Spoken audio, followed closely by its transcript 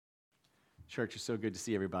Church, it's so good to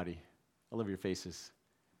see everybody. I love your faces.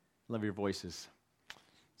 I love your voices.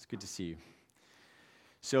 It's good to see you.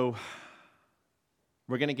 So,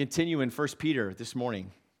 we're going to continue in 1 Peter this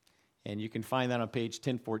morning, and you can find that on page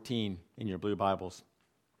 1014 in your blue Bibles.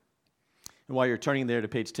 And while you're turning there to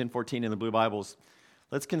page 1014 in the blue Bibles,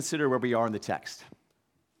 let's consider where we are in the text.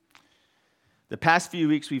 The past few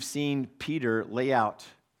weeks, we've seen Peter lay out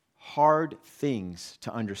hard things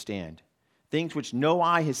to understand, things which no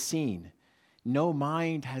eye has seen, no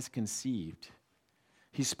mind has conceived.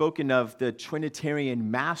 He's spoken of the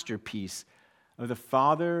Trinitarian masterpiece of the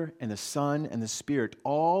Father and the Son and the Spirit,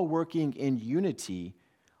 all working in unity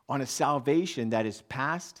on a salvation that is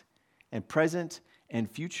past and present and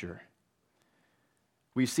future.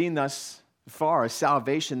 We've seen thus far a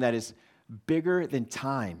salvation that is bigger than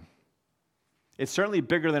time. It's certainly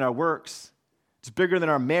bigger than our works. It's bigger than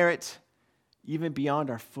our merit, even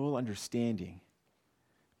beyond our full understanding,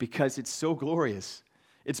 because it's so glorious.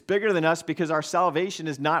 It's bigger than us because our salvation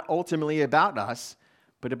is not ultimately about us,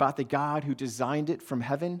 but about the God who designed it from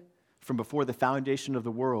heaven, from before the foundation of the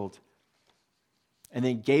world, and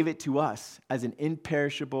then gave it to us as an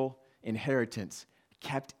imperishable inheritance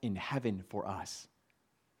kept in heaven for us.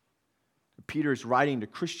 Peter is writing to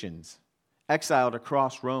Christians exiled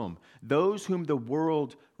across Rome, those whom the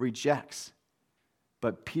world rejects.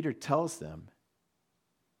 But Peter tells them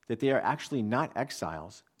that they are actually not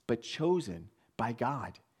exiles, but chosen by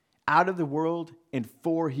God, out of the world and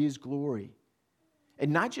for his glory.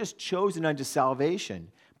 And not just chosen unto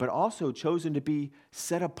salvation, but also chosen to be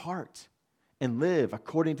set apart and live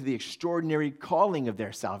according to the extraordinary calling of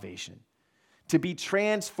their salvation, to be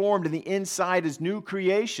transformed in the inside as new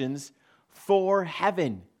creations for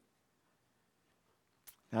heaven.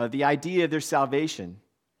 Now, the idea of their salvation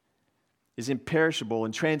is imperishable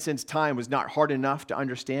and transcends time was not hard enough to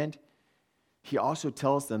understand. He also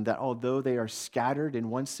tells them that although they are scattered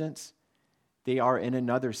in one sense, they are in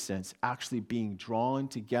another sense actually being drawn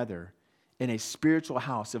together in a spiritual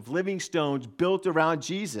house of living stones built around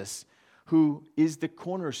Jesus, who is the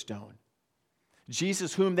cornerstone.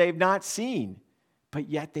 Jesus whom they've not seen, but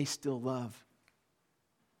yet they still love.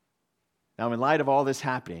 Now, in light of all this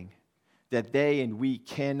happening, that they and we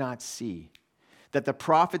cannot see, that the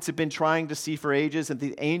prophets have been trying to see for ages, and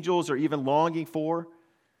the angels are even longing for,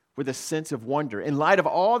 with a sense of wonder. In light of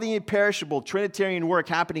all the imperishable Trinitarian work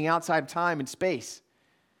happening outside of time and space,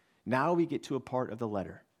 now we get to a part of the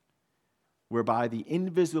letter whereby the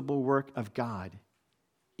invisible work of God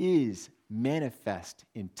is manifest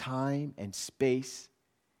in time and space,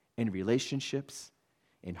 in relationships,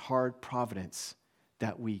 in hard providence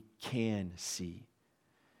that we can see.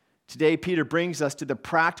 Today, Peter brings us to the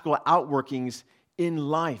practical outworkings in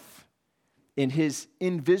life, in his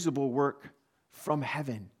invisible work from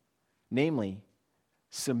heaven. Namely,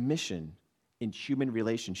 submission in human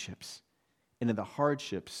relationships and in the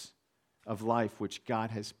hardships of life which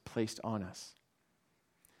God has placed on us.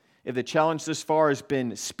 If the challenge thus far has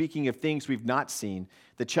been speaking of things we've not seen,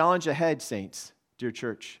 the challenge ahead, saints, dear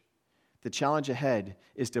church, the challenge ahead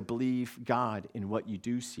is to believe God in what you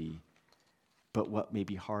do see, but what may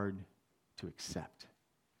be hard to accept.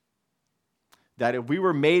 That if we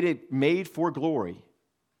were made for glory,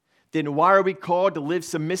 then why are we called to live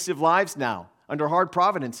submissive lives now under hard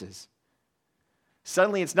providences?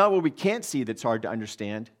 Suddenly, it's not what we can't see that's hard to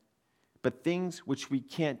understand, but things which we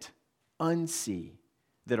can't unsee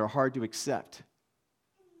that are hard to accept.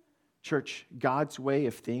 Church, God's way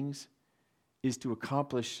of things is to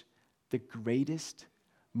accomplish the greatest,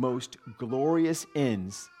 most glorious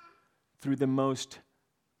ends through the most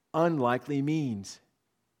unlikely means: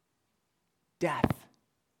 death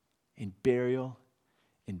and burial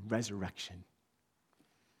and resurrection.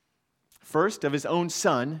 First of his own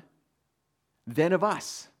Son, then of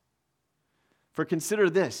us. For consider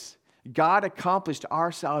this: God accomplished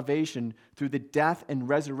our salvation through the death and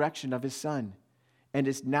resurrection of his Son, and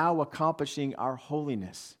is now accomplishing our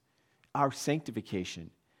holiness, our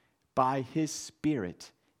sanctification, by his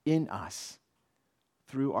Spirit in us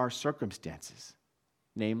through our circumstances,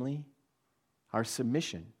 namely our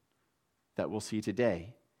submission that we'll see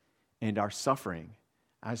today, and our suffering,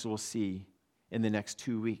 as we'll see in the next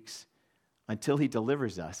 2 weeks, until he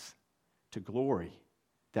delivers us to glory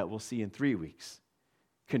that we'll see in 3 weeks,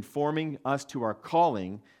 conforming us to our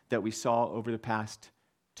calling that we saw over the past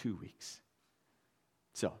 2 weeks.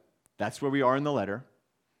 So, that's where we are in the letter.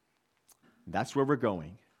 That's where we're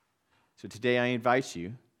going. So today I invite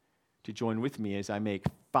you to join with me as I make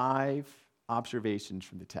 5 observations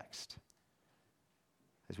from the text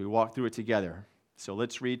as we walk through it together. So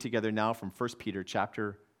let's read together now from 1 Peter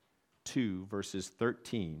chapter 2, verses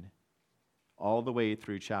 13 all the way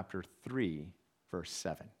through chapter 3, verse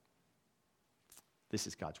 7. This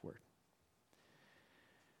is God's word.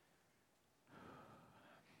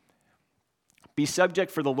 Be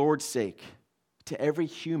subject for the Lord's sake to every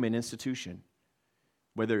human institution,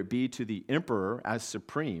 whether it be to the emperor as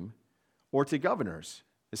supreme or to governors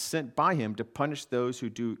as sent by him to punish those who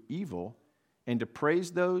do evil and to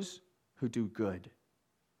praise those who do good.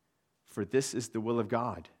 For this is the will of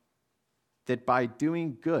God, that by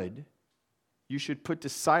doing good you should put to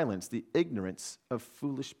silence the ignorance of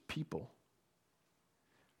foolish people.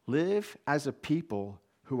 Live as a people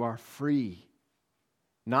who are free,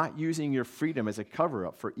 not using your freedom as a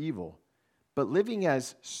cover-up for evil, but living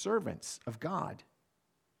as servants of God.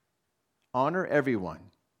 Honor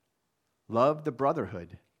everyone. Love the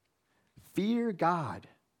brotherhood. Fear God.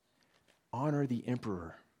 Honor the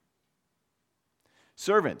emperor.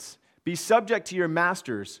 Servants, be subject to your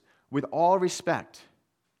masters with all respect,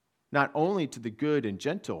 not only to the good and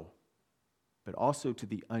gentle, but also to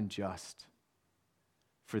the unjust.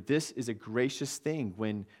 For this is a gracious thing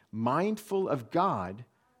when, mindful of God,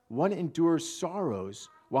 one endures sorrows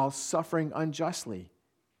while suffering unjustly.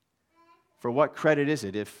 For what credit is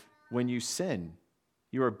it if, when you sin,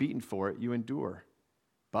 you are beaten for it, you endure?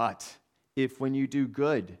 But if when you do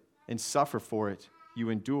good and suffer for it, you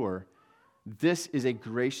endure, this is a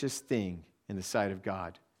gracious thing in the sight of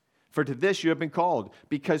God. For to this you have been called,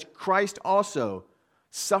 because Christ also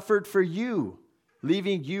suffered for you,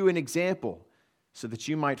 leaving you an example, so that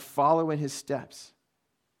you might follow in his steps.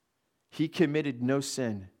 He committed no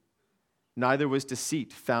sin, neither was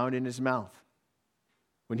deceit found in his mouth.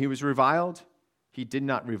 When he was reviled, he did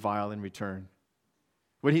not revile in return.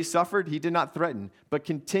 When he suffered, he did not threaten, but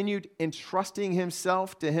continued entrusting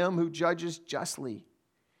himself to him who judges justly.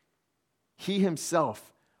 He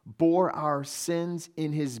himself bore our sins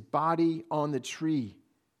in his body on the tree,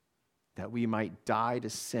 that we might die to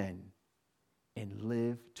sin and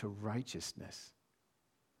live to righteousness.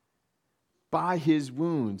 By his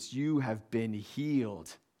wounds you have been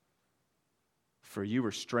healed. For you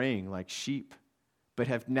were straying like sheep, but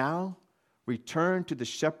have now returned to the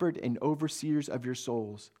shepherd and overseers of your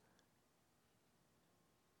souls.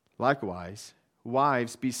 Likewise,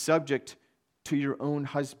 wives, be subject to your own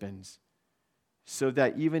husbands, so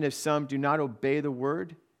that even if some do not obey the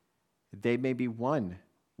word, they may be won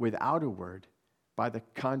without a word by the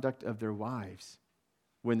conduct of their wives,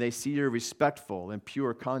 when they see your respectful and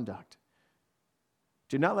pure conduct.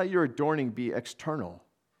 Do not let your adorning be external,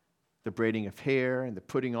 the braiding of hair and the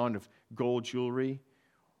putting on of gold jewelry,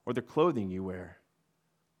 or the clothing you wear.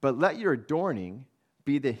 But let your adorning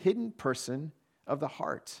be the hidden person of the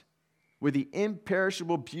heart, with the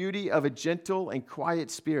imperishable beauty of a gentle and quiet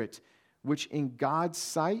spirit, which in God's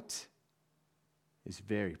sight is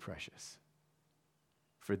very precious.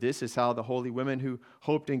 For this is how the holy women who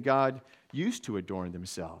hoped in God used to adorn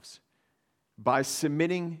themselves, by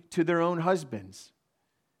submitting to their own husbands,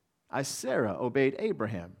 as Sarah obeyed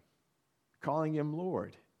Abraham, calling him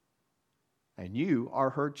Lord. And you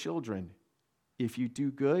are her children, if you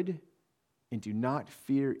do good and do not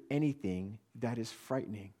fear anything that is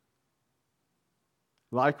frightening.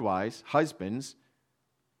 Likewise, husbands,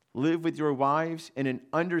 live with your wives in an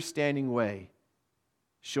understanding way,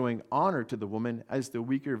 showing honor to the woman as the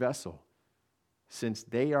weaker vessel, since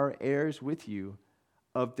they are heirs with you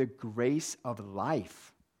of the grace of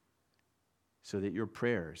life, so that your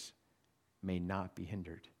prayers may not be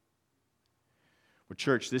hindered. Well,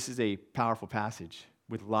 church, this is a powerful passage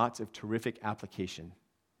with lots of terrific application.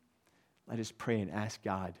 Let us pray and ask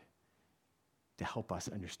God to help us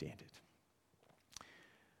understand it.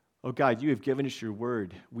 Oh God, you have given us your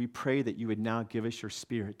word. We pray that you would now give us your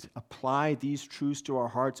spirit. Apply these truths to our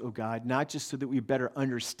hearts, oh God, not just so that we better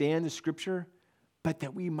understand the scripture, but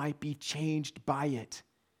that we might be changed by it.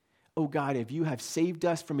 Oh God, if you have saved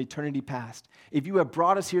us from eternity past, if you have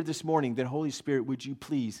brought us here this morning, then Holy Spirit, would you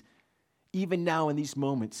please, even now in these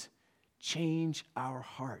moments, change our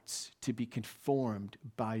hearts to be conformed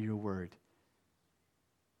by your word.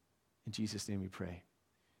 In Jesus' name we pray.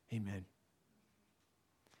 Amen.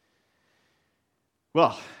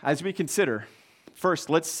 Well, as we consider, first,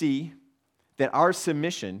 let's see that our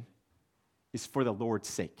submission is for the Lord's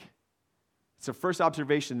sake. It's the first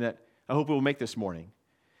observation that I hope we'll make this morning.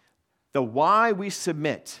 The why we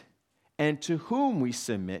submit and to whom we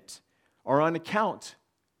submit are on account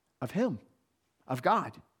of Him, of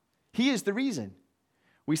God. He is the reason.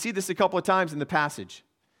 We see this a couple of times in the passage,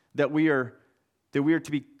 that we are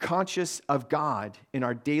to be conscious of God in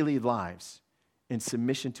our daily lives in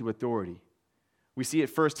submission to authority. We see it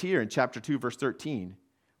first here in chapter 2, verse 13,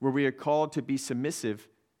 where we are called to be submissive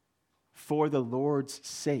for the Lord's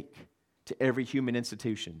sake, to every human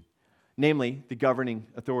institution, namely the governing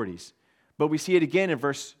authorities. But we see it again in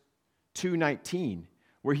verse 2:19,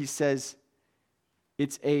 where he says,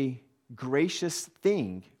 it's a gracious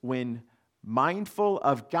thing when, mindful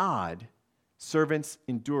of God, servants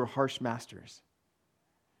endure harsh masters.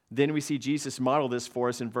 Then we see Jesus model this for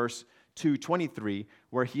us in verse 2:23,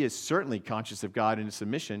 where he is certainly conscious of God in his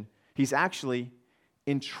submission. He's actually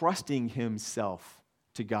entrusting himself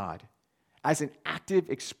to God as an active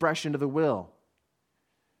expression of the will.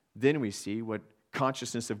 Then we see what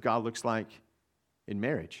consciousness of God looks like in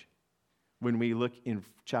marriage. When we look in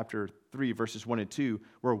chapter 3, verses 1 and 2,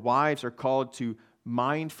 where wives are called to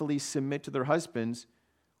mindfully submit to their husbands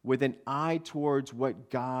with an eye towards what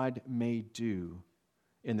God may do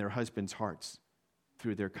in their husbands' hearts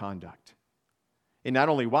through their conduct. And not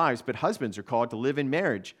only wives, but husbands are called to live in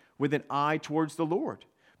marriage with an eye towards the Lord,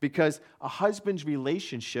 because a husband's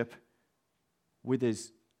relationship with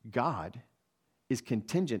his God is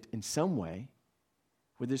contingent in some way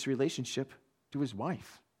with his relationship to his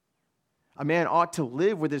wife. A man ought to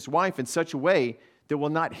live with his wife in such a way that will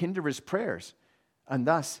not hinder his prayers, and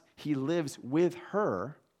thus he lives with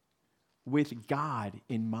her with God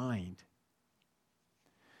in mind.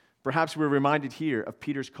 Perhaps we're reminded here of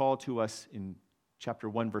Peter's call to us in chapter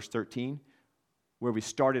 1, verse 13, where we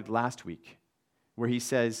started last week, where he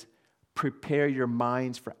says, prepare your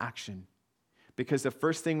minds for action. Because the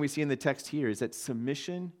first thing we see in the text here is that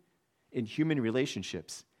submission in human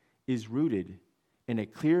relationships is rooted in a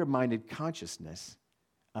clear-minded consciousness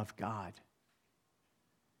of God.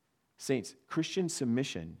 Saints, Christian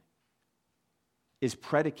submission is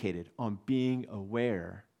predicated on being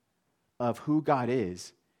aware of who God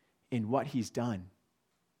is and what he's done.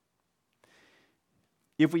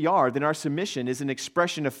 If we are, then our submission is an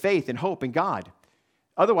expression of faith and hope in God.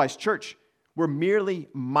 Otherwise, church, we're merely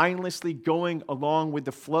mindlessly going along with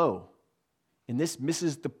the flow. And this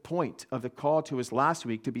misses the point of the call to us last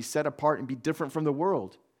week to be set apart and be different from the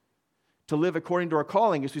world, to live according to our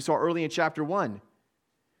calling, as we saw early in chapter 1.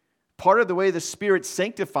 Part of the way the Spirit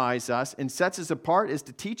sanctifies us and sets us apart is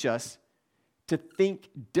to teach us to think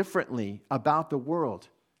differently about the world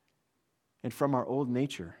and from our old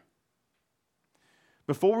nature.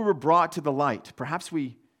 Before we were brought to the light, perhaps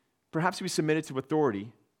we submitted to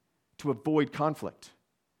authority to avoid conflict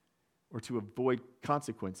or to avoid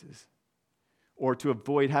consequences or to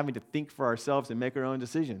avoid having to think for ourselves and make our own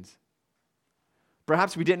decisions.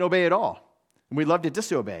 Perhaps we didn't obey at all, and we loved to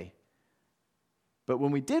disobey. But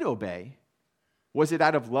when we did obey, was it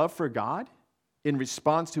out of love for God in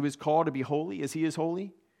response to his call to be holy as he is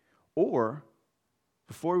holy? Or,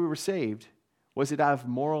 before we were saved, was it out of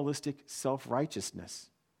moralistic self-righteousness?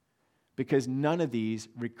 Because none of these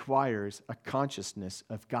requires a consciousness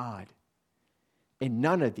of God. And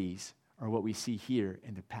none of these are what we see here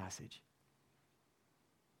in the passage.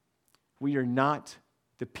 We are not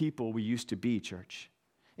the people we used to be, church.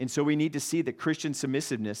 And so we need to see that Christian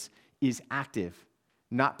submissiveness is active,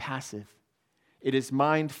 not passive. It is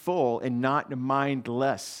mindful and not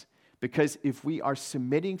mindless. Because if we are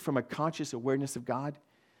submitting from a conscious awareness of God,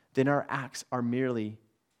 then our acts are merely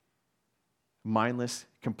mindless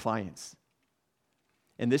compliance.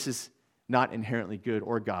 And this is not inherently good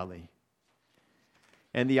or godly.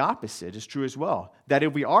 And the opposite is true as well. That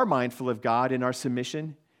if we are mindful of God in our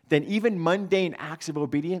submission, then even mundane acts of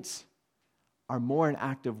obedience are more an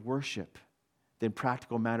act of worship than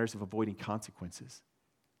practical matters of avoiding consequences.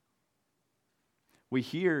 We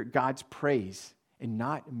hear God's praise and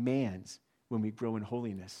not man's when we grow in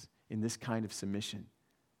holiness in this kind of submission.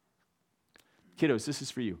 Kiddos, this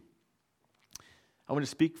is for you. I want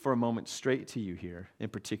to speak for a moment straight to you here in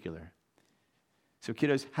particular. So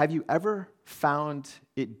kiddos, have you ever found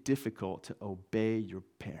it difficult to obey your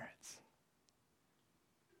parents?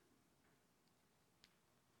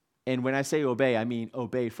 And when I say obey, I mean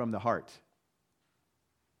obey from the heart.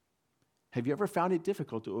 Have you ever found it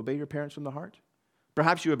difficult to obey your parents from the heart?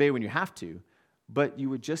 Perhaps you obey when you have to, but you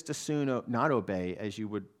would just as soon not obey as you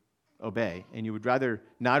would obey, and you would rather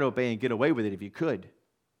not obey and get away with it if you could.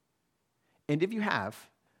 And if you have,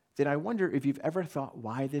 then I wonder if you've ever thought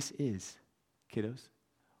why this is, kiddos.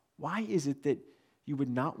 Why is it that you would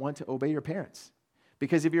not want to obey your parents?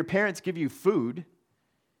 Because if your parents give you food,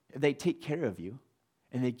 they take care of you,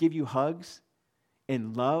 and they give you hugs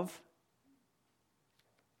and love,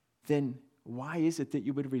 then why is it that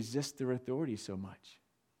you would resist their authority so much?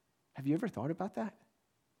 Have you ever thought about that?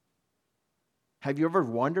 Have you ever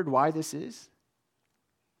wondered why this is?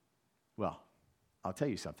 Well, I'll tell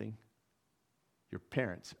you something. Your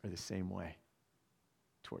parents are the same way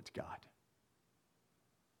towards God,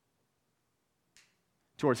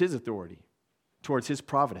 towards his authority, towards his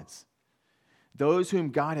providence. those whom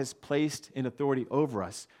God has placed in authority over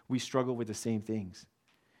us, we struggle with the same things.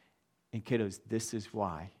 And kiddos, this is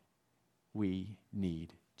why we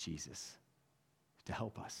need Jesus to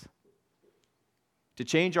help us, to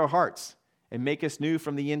change our hearts and make us new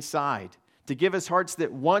from the inside, to give us hearts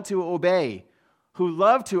that want to obey, who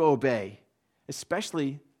love to obey,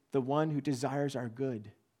 especially the one who desires our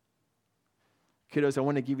good. Kiddos, I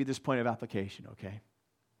want to give you this point of application, okay?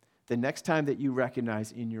 The next time that you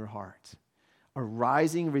recognize in your heart a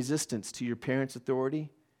rising resistance to your parents' authority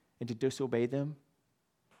and to disobey them,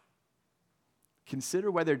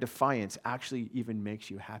 consider whether defiance actually even makes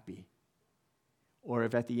you happy, or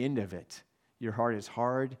if at the end of it, your heart is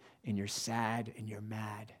hard and you're sad and you're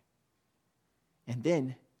mad. And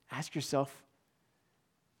then ask yourself,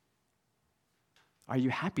 are you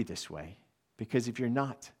happy this way? Because if you're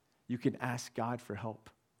not, you can ask God for help.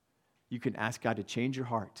 You can ask God to change your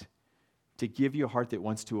heart, to give you a heart that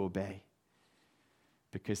wants to obey.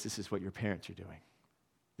 Because this is what your parents are doing.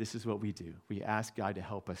 This is what we do. We ask God to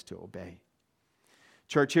help us to obey.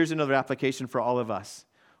 Church, here's another application for all of us.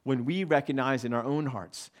 When we recognize in our own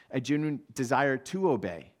hearts a genuine desire to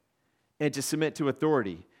obey and to submit to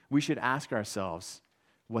authority, we should ask ourselves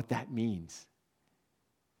what that means.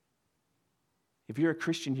 If you're a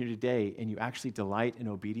Christian here today and you actually delight in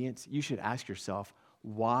obedience, you should ask yourself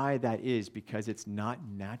why that is, because it's not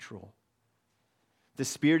natural. The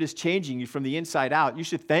Spirit is changing you from the inside out. You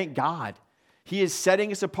should thank God. He is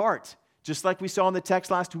setting us apart, just like we saw in the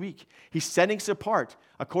text last week. He's setting us apart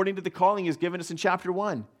according to the calling He's given us in chapter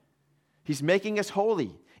 1. He's making us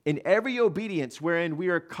holy in every obedience wherein we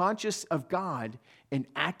are conscious of God and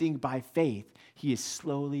acting by faith. He is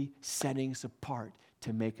slowly setting us apart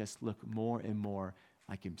to make us look more and more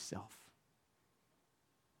like Himself.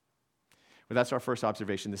 Well, that's our first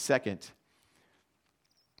observation. The second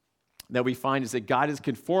that we find is that God is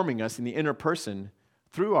conforming us in the inner person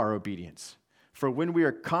through our obedience. For when we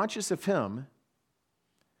are conscious of Him,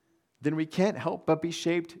 then we can't help but be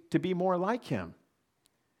shaped to be more like Him.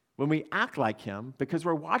 When we act like Him, because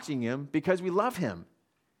we're watching Him, because we love Him.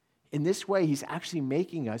 In this way, He's actually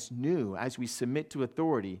making us new as we submit to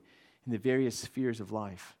authority in the various spheres of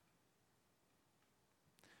life.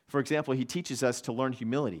 For example, He teaches us to learn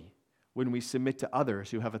humility when we submit to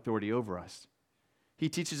others who have authority over us. He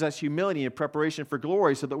teaches us humility in preparation for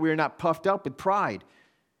glory so that we are not puffed up with pride.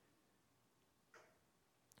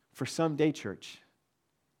 For someday, church,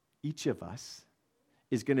 each of us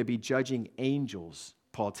is going to be judging angels,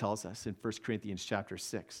 Paul tells us in 1 Corinthians chapter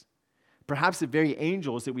 6. Perhaps the very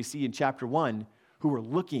angels that we see in chapter 1 who are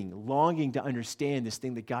looking, longing to understand this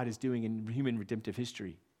thing that God is doing in human redemptive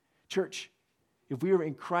history. Church, if we are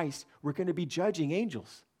in Christ, we're going to be judging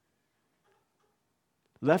angels.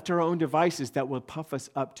 Left to our own devices, that will puff us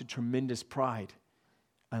up to tremendous pride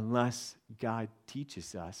unless God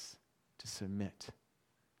teaches us to submit.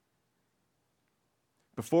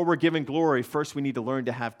 Before we're given glory, first we need to learn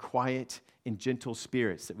to have quiet and gentle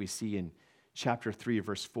spirits that we see in chapter 3,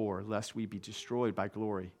 verse 4, lest we be destroyed by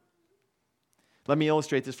glory. Let me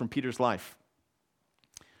illustrate this from Peter's life,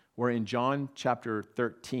 where in John chapter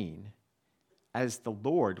 13, as the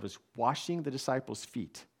Lord was washing the disciples'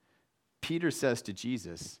 feet, Peter says to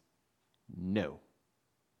Jesus, "No,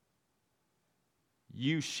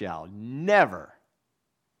 you shall never."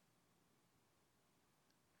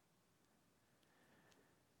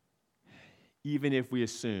 Even if we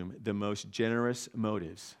assume the most generous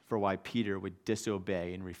motives for why Peter would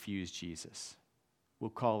disobey and refuse Jesus,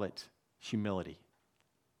 we'll call it humility,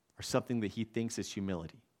 or something that he thinks is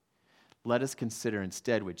humility. Let us consider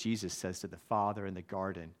instead what Jesus says to the Father in the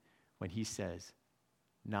garden when He says,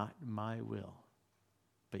 "Not my will,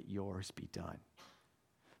 but yours be done."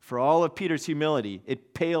 For all of Peter's humility,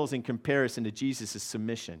 it pales in comparison to Jesus'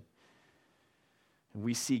 submission. And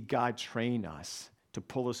we see God train us to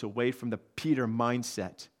pull us away from the Peter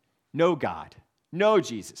mindset. No God, no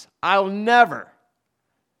Jesus, I'll never.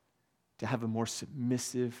 To have a more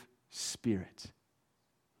submissive spirit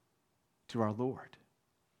to our Lord.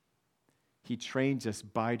 He trains us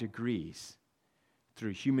by degrees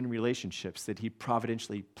through human relationships that He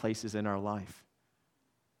providentially places in our life.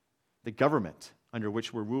 The government under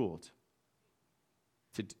which we're ruled.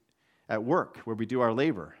 At work, where we do our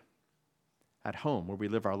labor. At home, where we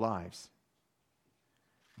live our lives.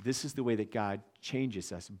 This is the way that God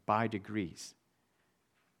changes us by degrees.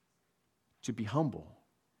 To be humble,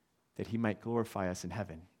 that He might glorify us in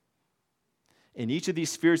heaven. In each of these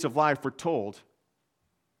spheres of life, we're told,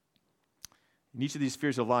 in each of these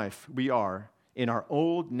spheres of life, we are, in our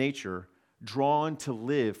old nature, drawn to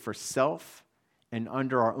live for self and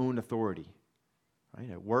under our own authority. Right?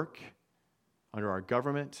 At work, under our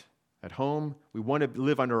government, at home. We want to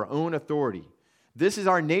live under our own authority. This is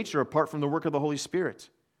our nature apart from the work of the Holy Spirit.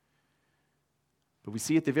 But we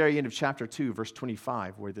see at the very end of chapter 2, verse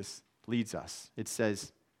 25, where this leads us. It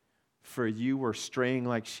says, "For you were straying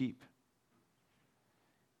like sheep."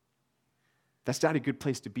 That's not a good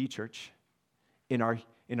place to be, church. In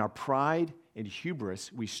our pride and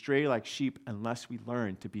hubris, we stray like sheep unless we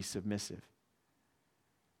learn to be submissive.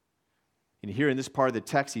 And here in this part of the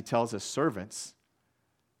text, he tells us servants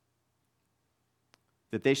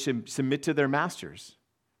that they should submit to their masters,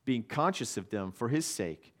 being conscious of them for his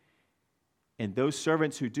sake. And those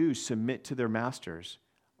servants who do submit to their masters,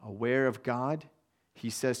 aware of God, he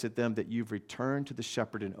says to them that you've returned to the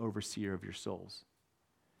shepherd and overseer of your souls.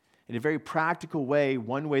 In a very practical way,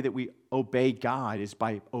 one way that we obey God is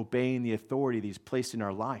by obeying the authority that he's placed in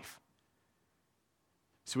our life.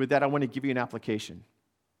 So with that, I want to give you an application.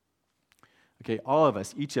 Okay, all of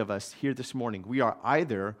us, each of us here this morning, we are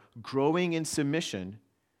either growing in submission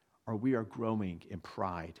or we are growing in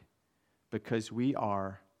pride because we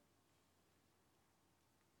are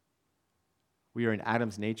in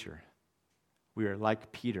Adam's nature. We are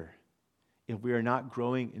like Peter. If we are not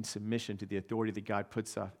growing in submission to the authority that God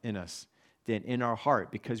puts in us, then in our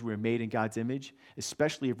heart, because we're made in God's image,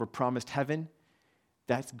 especially if we're promised heaven,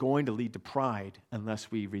 that's going to lead to pride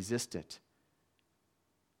unless we resist it.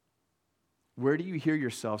 Where do you hear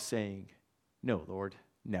yourself saying, "No, Lord,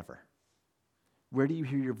 never"? Where do you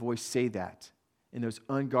hear your voice say that in those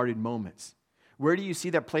unguarded moments? Where do you see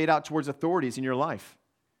that played out towards authorities in your life?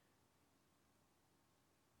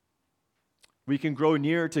 We can grow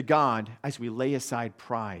nearer to God as we lay aside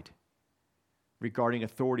pride regarding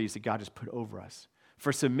authorities that God has put over us.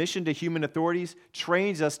 For submission to human authorities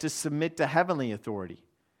trains us to submit to heavenly authority.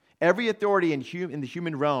 Every authority in the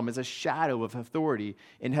human realm is a shadow of authority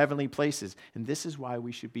in heavenly places. And this is why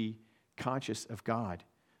we should be conscious of God.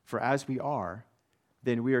 For as we are,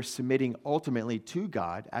 then we are submitting ultimately to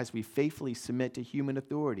God as we faithfully submit to human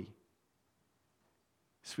authority.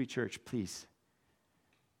 Sweet church, please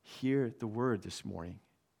hear the word this morning,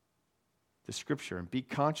 the scripture, and be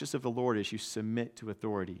conscious of the Lord as you submit to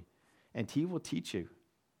authority. And he will teach you.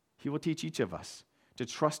 He will teach each of us to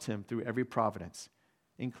trust him through every providence,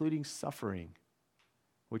 including suffering,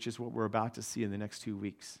 which is what we're about to see in the next 2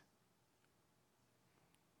 weeks.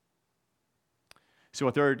 So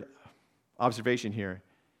a third observation here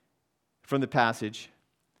from the passage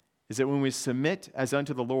is that when we submit as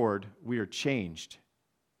unto the Lord, we are changed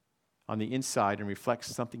on the inside and reflect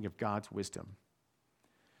something of God's wisdom.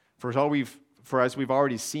 For as we've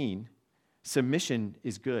already seen, submission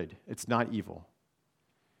is good. It's not evil.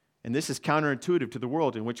 And this is counterintuitive to the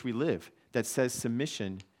world in which we live that says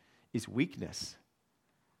submission is weakness.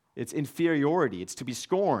 It's inferiority. It's to be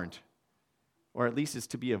scorned, or at least it's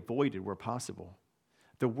to be avoided where possible.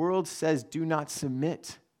 The world says do not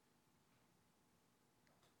submit.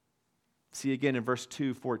 See again in verse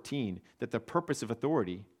 2:14 that the purpose of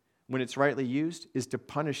authority, when it's rightly used, is to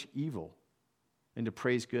punish evil and to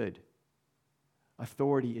praise good.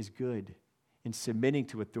 Authority is good, and submitting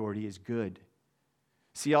to authority is good.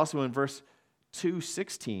 See also in verse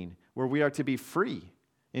 2:16, where we are to be free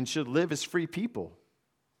and should live as free people,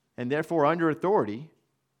 and therefore under authority,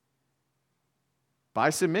 by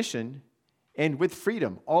submission, and with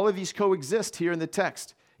freedom. All of these coexist here in the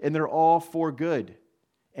text, and they're all for good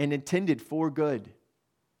and intended for good.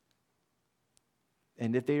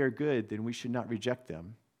 And if they are good, then we should not reject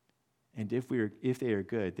them. And if they are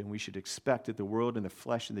good, then we should expect that the world and the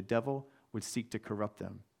flesh and the devil would seek to corrupt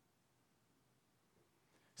them.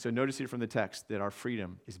 So notice here from the text that our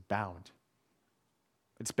freedom is bound.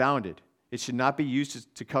 It's bounded. It should not be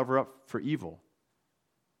used to cover up for evil.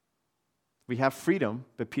 We have freedom,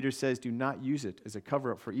 but Peter says do not use it as a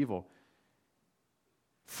cover-up for evil.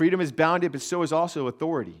 Freedom is bounded, but so is also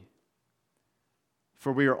authority.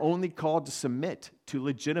 For we are only called to submit to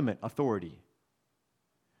legitimate authority.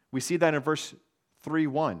 We see that in verse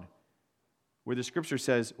 3:1, where the scripture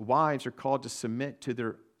says, wives are called to submit to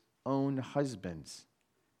their own husbands.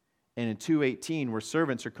 And in 2:18, where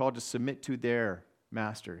servants are called to submit to their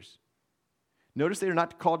masters. Notice they are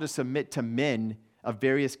not called to submit to men of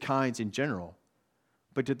various kinds in general,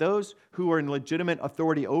 but to those who are in legitimate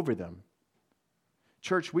authority over them.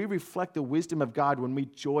 Church, we reflect the wisdom of God when we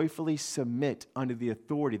joyfully submit under the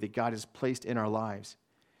authority that God has placed in our lives.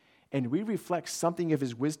 And we reflect something of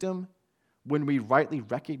his wisdom when we rightly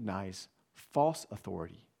recognize false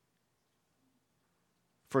authority.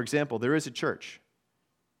 For example, there is a church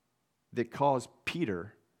that calls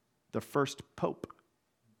Peter the first pope,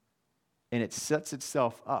 and it sets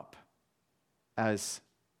itself up as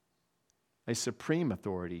a supreme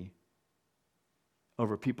authority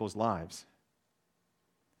over people's lives.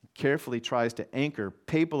 He carefully tries to anchor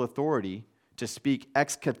papal authority to speak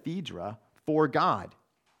ex cathedra for God.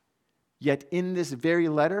 Yet in this very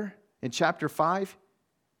letter, in chapter 5,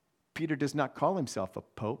 Peter does not call himself a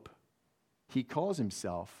pope. He calls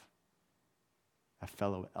himself a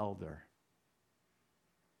fellow elder.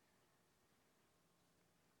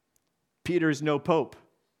 Peter is no pope,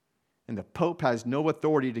 and the pope has no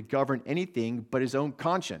authority to govern anything but his own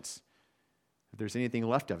conscience, if there's anything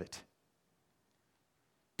left of it.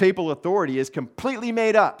 Papal authority is completely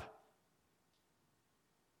made up,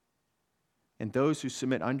 and those who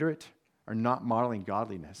submit under it are not modeling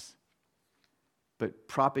godliness, but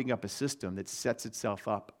propping up a system that sets itself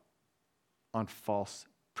up on false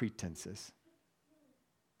pretenses.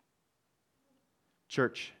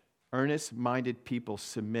 Church, earnest-minded people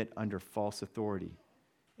submit under false authority,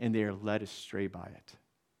 and they are led astray by it,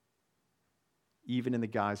 even in the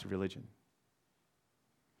guise of religion.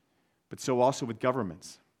 But so also with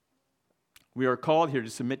governments. We are called here to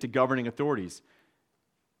submit to governing authorities.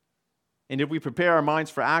 And if we prepare our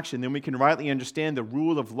minds for action, then we can rightly understand the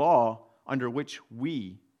rule of law under which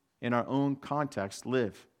we, in our own context,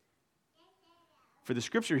 live. For the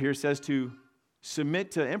scripture here says to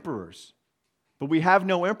submit to emperors. But we have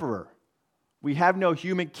no emperor. We have no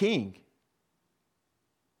human king.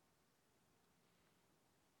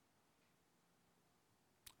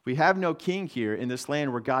 We have no king here in this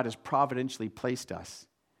land where God has providentially placed us.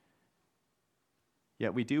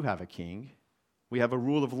 Yet we do have a king. We have a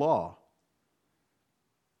rule of law.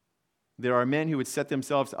 There are men who would set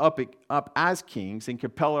themselves up as kings and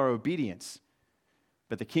compel our obedience.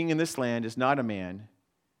 But the king in this land is not a man.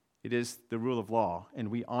 It is the rule of law, and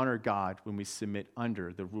we honor God when we submit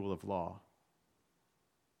under the rule of law.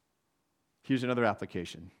 Here's another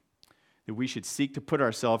application, that we should seek to put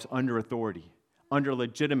ourselves under authority, under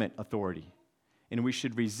legitimate authority, and we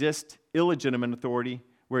should resist illegitimate authority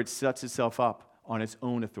where it sets itself up on its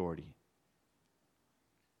own authority.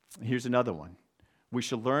 Here's another one. We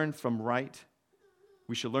should learn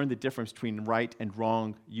the difference between right and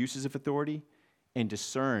wrong uses of authority and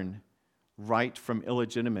discern right from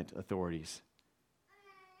illegitimate authorities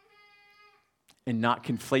and not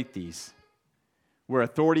conflate these. Where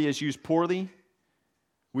authority is used poorly,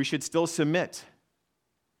 we should still submit.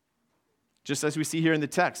 Just as we see here in the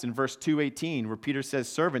text in verse 2:18, where Peter says,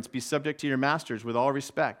 "Servants, be subject to your masters with all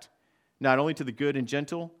respect, not only to the good and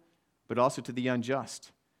gentle, but also to the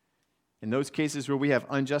unjust." In those cases where we have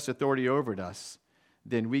unjust authority over us,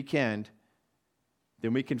 then we can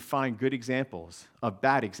find good examples of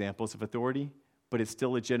bad examples of authority, but it's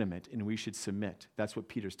still legitimate, and we should submit. That's what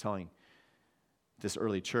Peter's telling this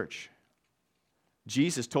early church.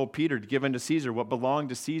 Jesus told Peter to give unto Caesar what belonged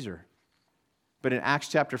to Caesar. But in Acts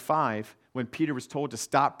chapter 5, when Peter was told to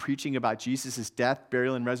stop preaching about Jesus' death,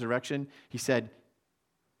 burial, and resurrection, he said,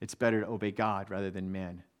 it's better to obey God rather than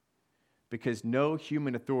man. Because no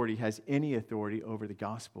human authority has any authority over the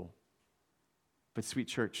gospel. But sweet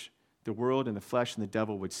church, the world and the flesh and the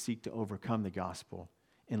devil would seek to overcome the gospel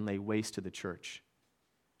and lay waste to the church.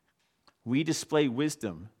 We display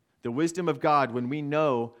wisdom, the wisdom of God, when we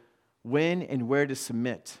know when and where to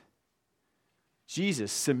submit.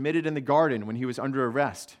 Jesus submitted in the garden when he was under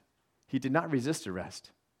arrest. He did not resist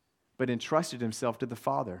arrest, but entrusted himself to the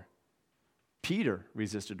Father. Peter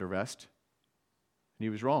resisted arrest, and he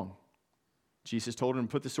was wrong. Jesus told him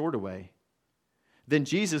to put the sword away. Then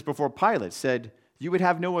Jesus, before Pilate, said, "You would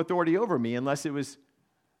have no authority over me unless it was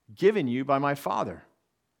given you by my Father."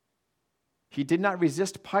 He did not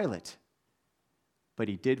resist Pilate, but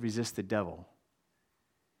he did resist the devil.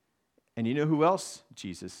 And you know who else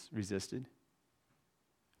Jesus resisted?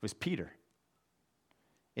 It was Peter.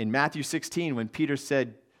 In Matthew 16, when Peter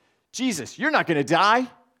said, "Jesus, you're not going to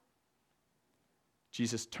die,"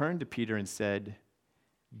 Jesus turned to Peter and said,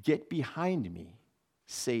 "Get behind me,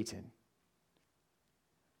 Satan."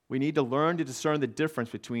 We need to learn to discern the difference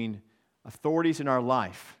between authorities in our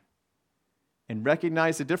life and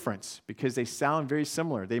recognize the difference because they sound very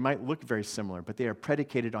similar. They might look very similar, but they are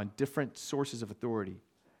predicated on different sources of authority.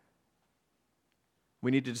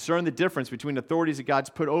 We need to discern the difference between authorities that God's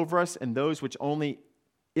put over us and those which only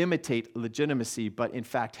imitate legitimacy but in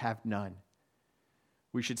fact have none.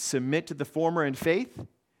 We should submit to the former in faith,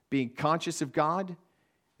 being conscious of God,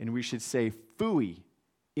 and we should say phooey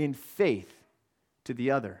in faith to the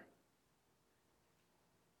other.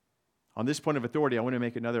 On this point of authority, I want to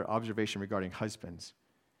make another observation regarding husbands,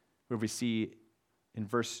 where we see in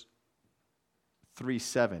verse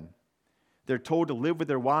 3:7, they're told to live with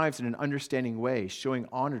their wives in an understanding way, showing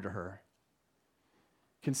honor to her.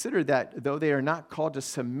 Consider that though they are not called to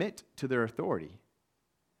submit to their authority,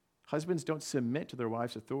 husbands don't submit to their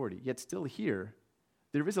wife's authority. Yet still here,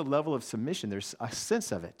 there is a level of submission. There's a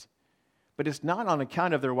sense of it. But it's not on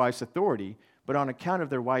account of their wife's authority, but on account of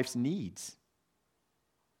their wife's needs.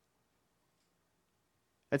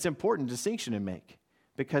 That's an important distinction to make.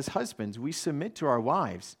 Because husbands, we submit to our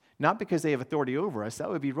wives, not because they have authority over us. That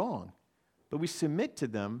would be wrong. But we submit to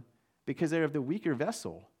them because they're of the weaker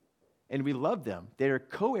vessel. And we love them. They are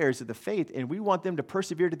co-heirs of the faith, and we want them to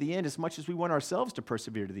persevere to the end as much as we want ourselves to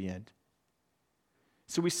persevere to the end.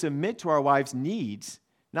 So we submit to our wives' needs,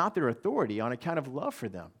 not their authority, on account of love for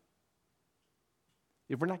them.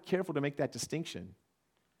 If we're not careful to make that distinction,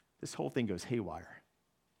 this whole thing goes haywire.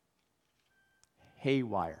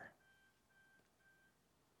 Haywire.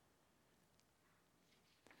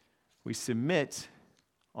 We submit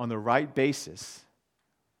on the right basis,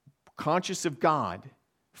 conscious of God,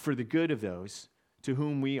 for the good of those to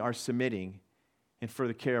whom we are submitting and for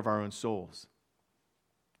the care of our own souls.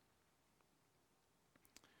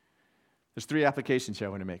 There's 3 applications here I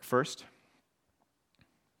want to make. First,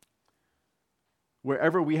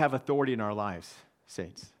 wherever we have authority in our lives,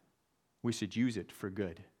 saints, we should use it for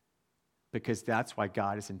good because that's why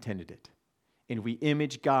God has intended it. And we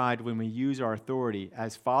image God when we use our authority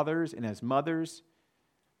as fathers and as mothers,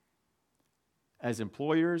 as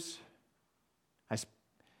employers, as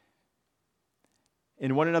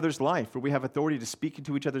in one another's life, where we have authority to speak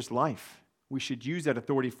into each other's life. We should use that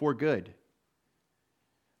authority for good.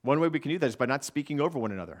 One way we can do that is by not speaking over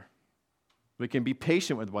one another. We can be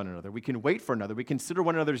patient with one another. We can wait for another. We consider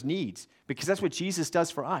one another's needs because that's what Jesus does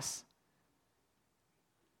for us.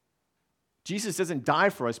 Jesus doesn't die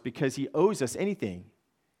for us because he owes us anything.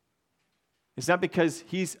 It's not because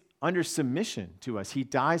he's under submission to us. He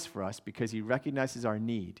dies for us because he recognizes our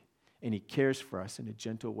need and he cares for us in a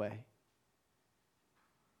gentle way.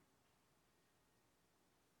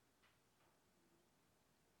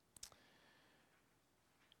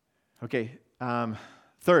 Okay,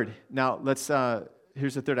 third. Now,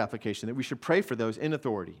 here's the third application, that we should pray for those in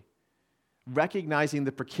authority, recognizing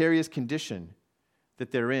the precarious condition that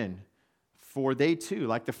they're in. For they too,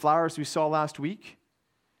 like the flowers we saw last week,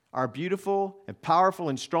 are beautiful and powerful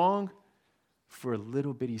and strong for a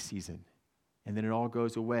little bitty season, and then it all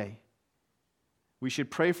goes away. We should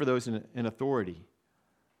pray for those in authority,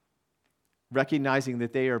 recognizing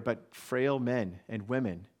that they are but frail men and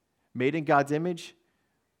women, made in God's image,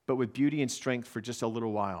 but with beauty and strength for just a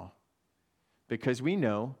little while. Because we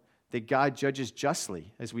know that God judges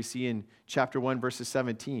justly, as we see in chapter 1, verses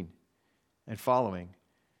 17 and following.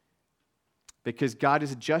 Because God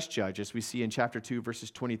is a just judge, as we see in chapter 2,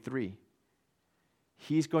 verses 23.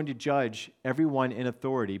 He's going to judge everyone in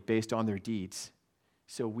authority based on their deeds.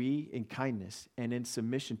 So we, in kindness and in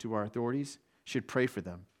submission to our authorities, should pray for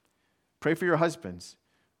them. Pray for your husbands.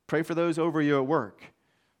 Pray for those over you at work.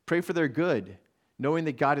 Pray for their good, knowing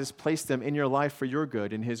that God has placed them in your life for your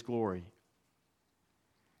good and his glory.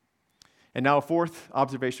 And now a fourth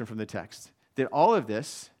observation from the text, that all of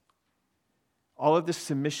this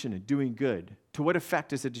submission and doing good, to what effect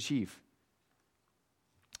does it achieve?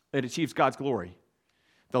 It achieves God's glory.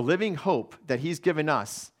 The living hope that he's given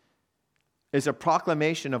us is a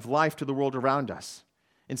proclamation of life to the world around us.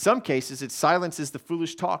 In some cases, it silences the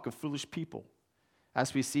foolish talk of foolish people,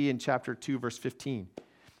 as we see in chapter 2, verse 15.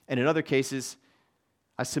 And in other cases,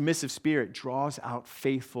 a submissive spirit draws out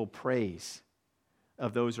faithful praise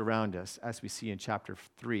of those around us, as we see in chapter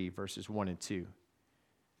 3, verses 1 and 2.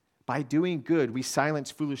 By doing good, we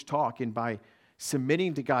silence foolish talk, and by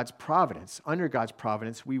submitting to God's providence, under God's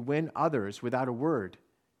providence, we win others without a word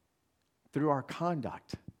through our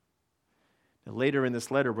conduct. Now, later in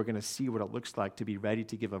this letter, we're going to see what it looks like to be ready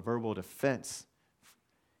to give a verbal defense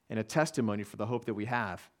and a testimony for the hope that we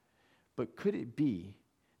have. But could it be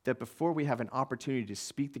that before we have an opportunity to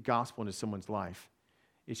speak the gospel into someone's life,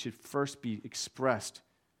 it should first be expressed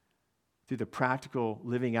through the practical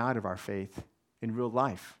living out of our faith in real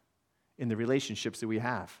life, in the relationships that we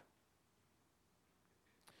have?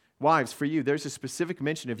 Wives, for you, there's a specific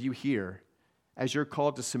mention of you here as you're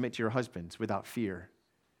called to submit to your husbands without fear.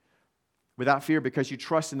 Without fear because you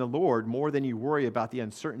trust in the Lord more than you worry about the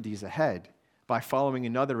uncertainties ahead by following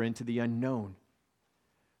another into the unknown.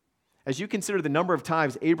 As you consider the number of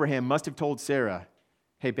times Abraham must have told Sarah,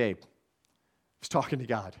 hey, babe, I was talking to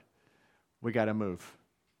God. We got to move.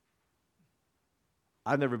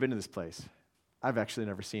 I've never been to this place. I've actually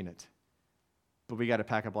never seen it. But we got to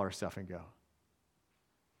pack up all our stuff and go.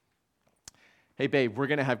 Hey, babe, we're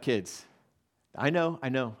going to have kids. I know.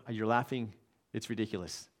 You're laughing. It's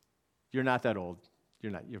ridiculous. You're not that old.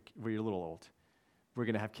 You're a little old. We're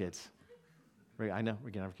going to have kids. I know, we're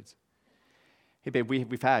going to have kids. Hey, babe,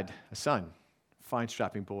 we've had a son fine,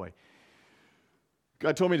 strapping boy.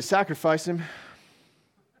 God told me to sacrifice him.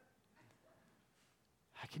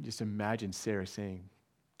 I can just imagine Sarah saying,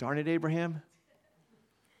 darn it, Abraham.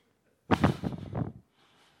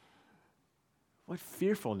 What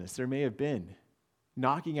fearfulness there may have been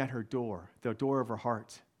knocking at her door, the door of her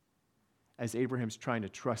heart, as Abraham's trying to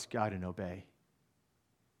trust God and obey.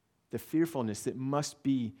 The fearfulness that must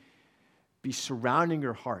be surrounding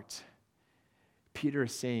her heart. Peter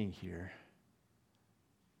is saying here,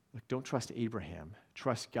 look, don't trust Abraham.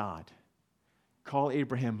 Trust God. Call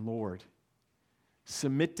Abraham Lord.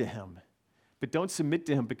 Submit to him. But don't submit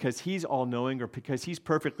to him because he's all-knowing or because he's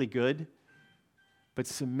perfectly good. But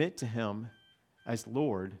submit to him as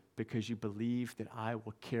Lord because you believe that I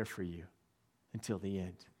will care for you until the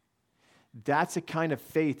end. That's a kind of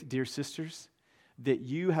faith, dear sisters, that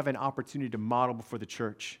you have an opportunity to model before the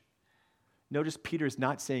church. Notice Peter is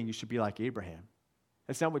not saying you should be like Abraham.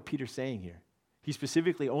 That's not what Peter's saying here. He's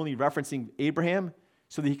specifically only referencing Abraham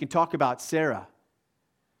so that he can talk about Sarah.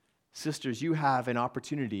 Sisters, you have an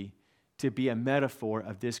opportunity to be a metaphor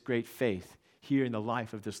of this great faith here in the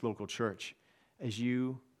life of this local church as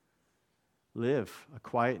you live a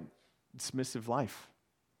quiet, submissive life,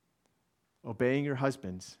 obeying your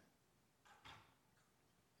husbands,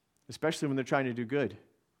 especially when they're trying to do good,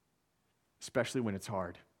 especially when it's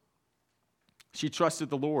hard. She trusted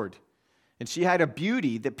the Lord, and she had a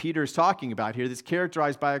beauty that Peter is talking about here that's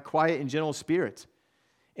characterized by a quiet and gentle spirit.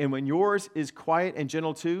 And when yours is quiet and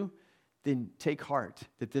gentle too, then take heart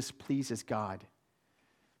that this pleases God.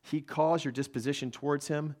 He calls your disposition towards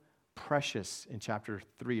him precious in chapter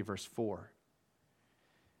 3, verse 4.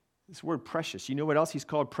 This word precious, you know what else he's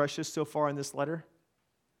called precious so far in this letter?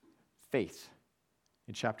 Faith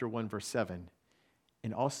in chapter 1, verse 7.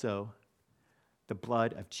 And also the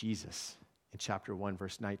blood of Jesus in chapter 1,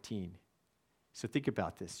 verse 19. So think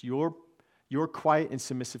about this. Your quiet and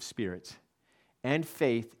submissive spirit and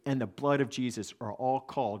faith and the blood of Jesus are all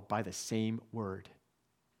called by the same word.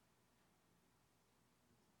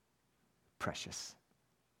 Precious.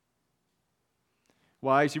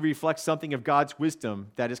 Wise, you reflect something of God's wisdom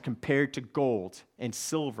that is compared to gold and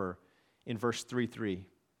silver in verse 3:3.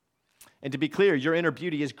 And to be clear, your inner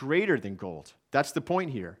beauty is greater than gold. That's the point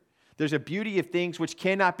here. There's a beauty of things which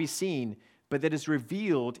cannot be seen, but that is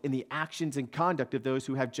revealed in the actions and conduct of those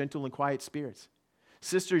who have gentle and quiet spirits.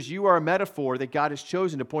 Sisters, you are a metaphor that God has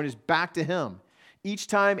chosen to point us back to him. Each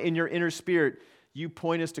time in your inner spirit, you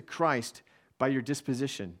point us to Christ by your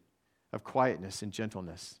disposition of quietness and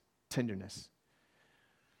gentleness, tenderness.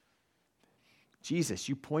 Jesus,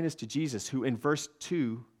 you point us to Jesus, who in verse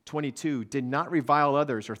 22 did not revile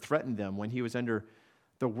others or threaten them when he was under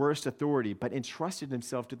the worst authority, but entrusted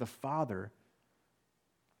himself to the Father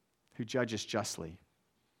who judges justly,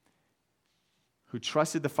 who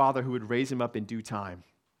trusted the Father who would raise him up in due time.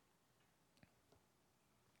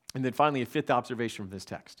 And then finally, a fifth observation from this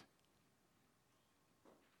text.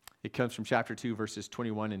 It comes from chapter 2, verses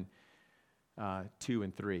 21 and 2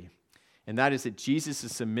 and 3. And that is that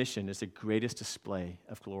Jesus' submission is the greatest display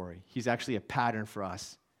of glory. He's actually a pattern for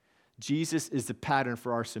us. Jesus is the pattern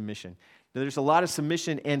for our submission. Now, there's a lot of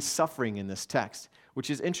submission and suffering in this text,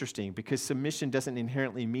 which is interesting because submission doesn't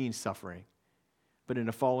inherently mean suffering. But in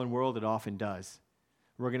a fallen world, it often does.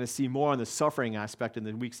 We're going to see more on the suffering aspect in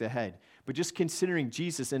the weeks ahead. But just considering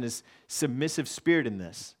Jesus and his submissive spirit in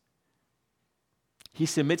this, he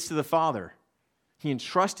submits to the Father. He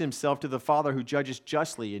entrusts himself to the Father who judges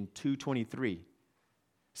justly in 2:23,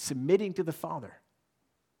 submitting to the Father.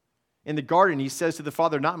 In the garden, he says to the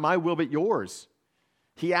Father, not my will, but yours.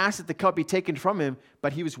 He asked that the cup be taken from him,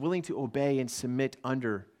 but he was willing to obey and submit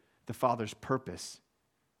under the Father's purpose.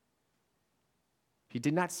 He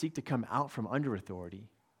did not seek to come out from under authority.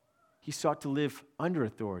 He sought to live under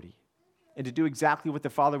authority and to do exactly what the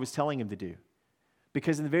Father was telling him to do.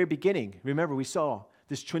 Because in the very beginning, remember, we saw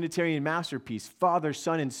this Trinitarian masterpiece, Father,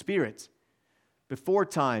 Son, and Spirit, before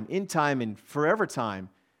time, in time, and forever time,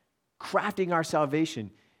 crafting our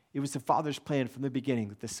salvation. It was the Father's plan from the beginning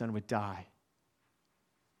that the Son would die.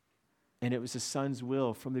 And it was the Son's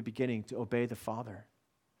will from the beginning to obey the Father.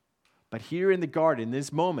 But here in the garden, in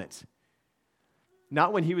this moment,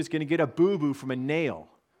 not when he was going to get a boo-boo from a nail,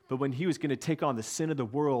 but when he was going to take on the sin of the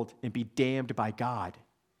world and be damned by God,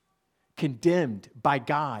 condemned by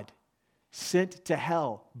God, sent to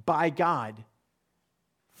hell by God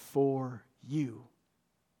for you.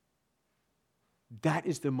 That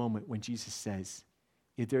is the moment when Jesus says,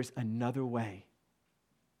 if there's another way,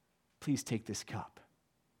 please take this cup.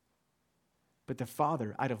 But the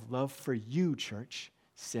Father, out of love for you, church,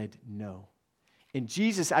 said no. And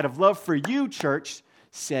Jesus, out of love for you, church,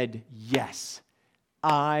 said, yes,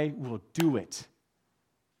 I will do it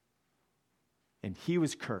And he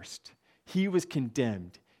was cursed. He was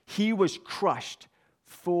condemned. He was crushed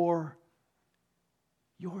for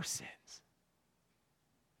your sins.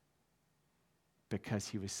 Because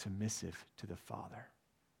he was submissive to the Father.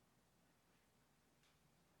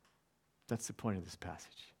 That's the point of this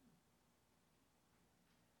passage.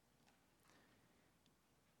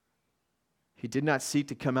 He did not seek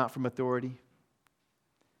to come out from authority.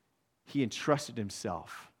 He entrusted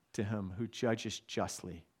himself to him who judges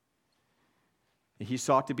justly. And he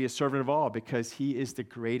sought to be a servant of all because he is the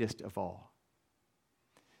greatest of all.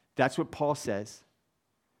 That's what Paul says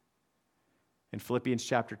in Philippians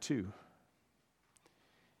chapter 2.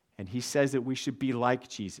 And he says that we should be like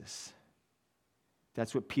Jesus.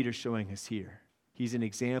 That's what Peter's showing us here. He's an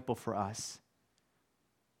example for us.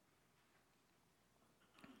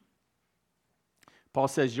 Paul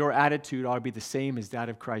says, your attitude ought to be the same as that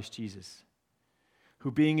of Christ Jesus,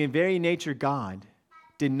 who being in very nature God,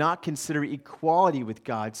 did not consider equality with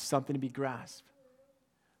God something to be grasped,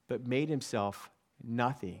 but made himself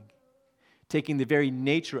nothing, taking the very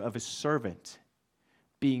nature of a servant,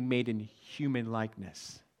 being made in human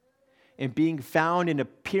likeness. And being found in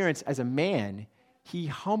appearance as a man, he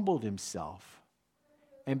humbled himself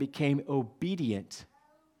and became obedient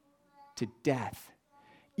to death,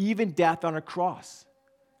 even death on a cross.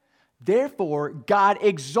 Therefore, God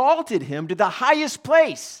exalted him to the highest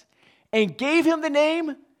place and gave him the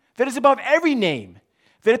name that is above every name,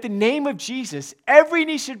 that at the name of Jesus, every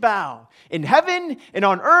knee should bow in heaven and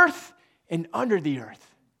on earth and under the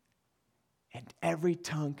earth, and every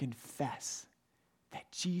tongue confess that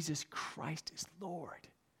Jesus Christ is Lord,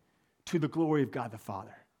 to the glory of God the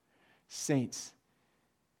Father. Saints,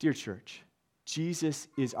 dear church, Jesus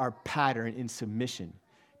is our pattern in submission.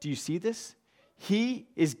 Do you see this? He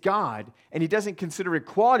is God, and he doesn't consider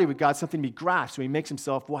equality with God something to be grasped, so he makes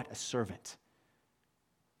himself what? A servant.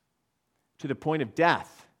 To the point of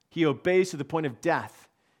death. He obeys to the point of death.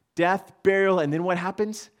 Death, burial, and then what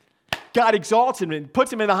happens? God exalts him and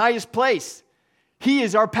puts him in the highest place. He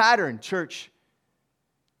is our pattern, church.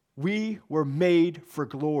 We were made for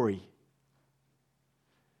glory.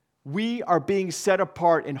 We are being set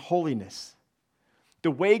apart in holiness.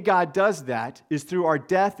 The way God does that is through our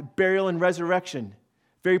death, burial, and resurrection.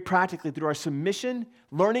 Very practically, through our submission,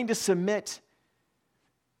 learning to submit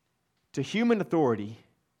to human authority,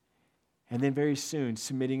 and then very soon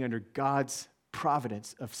submitting under God's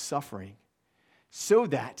providence of suffering, so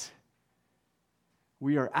that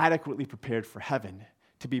we are adequately prepared for heaven,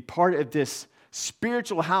 to be part of this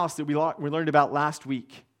spiritual house that we learned about last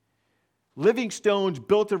week. Living stones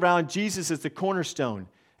built around Jesus as the cornerstone.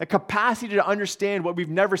 A capacity to understand what we've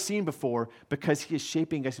never seen before because he is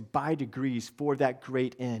shaping us by degrees for that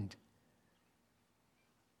great end.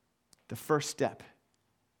 The first step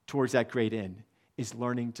towards that great end is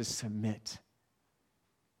learning to submit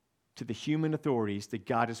to the human authorities that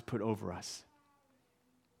God has put over us.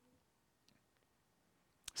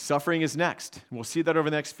 Suffering is next. We'll see that over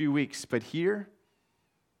the next few weeks. But here,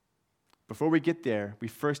 before we get there, we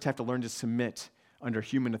first have to learn to submit under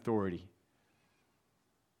human authority.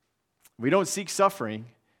 We don't seek suffering,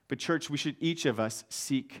 but church, we should each of us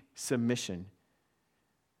seek submission.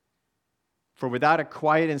 For without a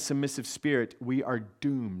quiet and submissive spirit, we are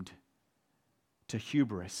doomed to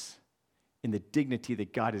hubris in the dignity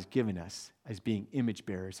that God has given us as being image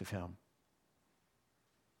bearers of him.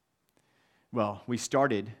 Well, we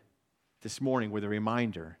started this morning with a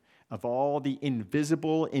reminder of all the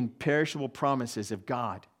invisible, imperishable promises of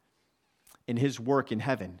God in his work in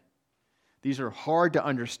heaven. These are hard to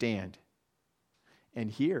understand. And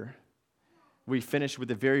here, we finish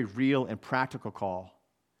with a very real and practical call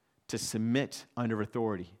to submit under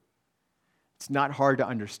authority. It's not hard to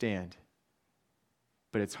understand,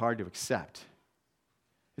 but it's hard to accept.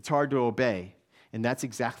 It's hard to obey. And that's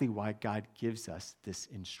exactly why God gives us this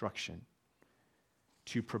instruction,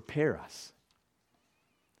 to prepare us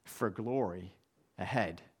for glory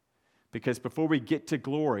ahead. Because before we get to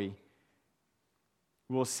glory,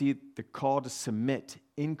 we'll see the call to submit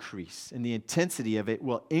increase, and the intensity of it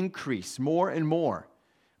will increase more and more,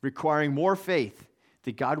 requiring more faith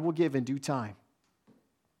that God will give in due time.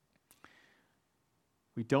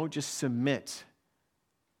 We don't just submit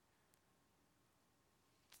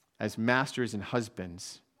as masters and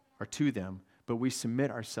husbands or to them, but we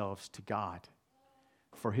submit ourselves to God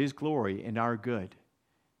for his glory and our good.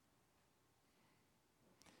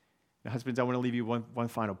 Now, husbands, I want to leave you one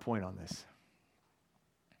final point on this.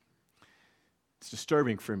 It's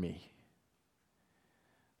disturbing for me.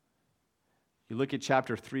 You look at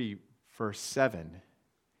chapter 3, verse 7,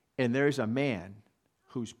 and there's a man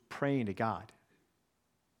who's praying to God.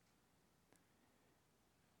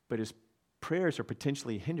 But his prayers are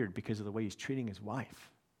potentially hindered because of the way he's treating his wife.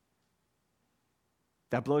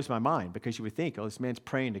 That blows my mind because you would think, oh, this man's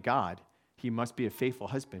praying to God. He must be a faithful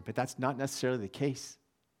husband, but that's not necessarily the case.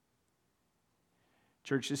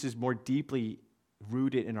 Church, this is more deeply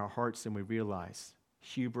rooted in our hearts than we realize.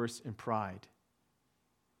 Hubris and pride.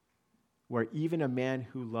 Where even a man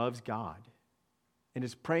who loves God and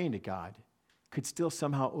is praying to God could still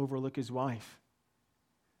somehow overlook his wife.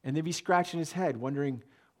 And then be scratching his head, wondering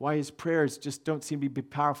why his prayers just don't seem to be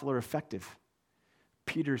powerful or effective.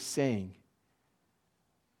 Peter's saying,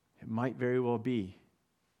 it might very well be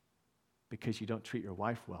because you don't treat your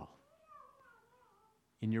wife well.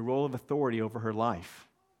 In your role of authority over her life,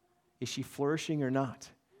 is she flourishing or not?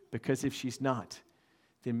 Because if she's not,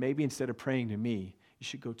 then maybe instead of praying to me, you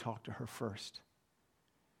should go talk to her first.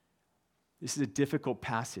 This is a difficult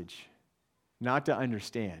passage, not to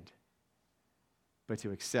understand, but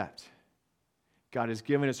to accept. God has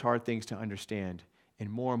given us hard things to understand, and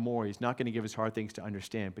more, he's not going to give us hard things to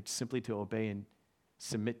understand, but simply to obey and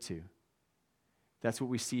submit to. That's what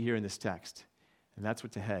we see here in this text, and that's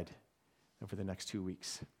what's ahead over the next 2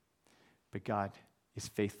 weeks. But God is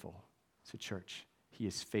faithful. So church, he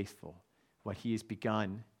is faithful. What he has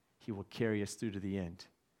begun, he will carry us through to the end,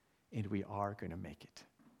 and we are going to make it.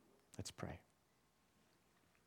 Let's pray.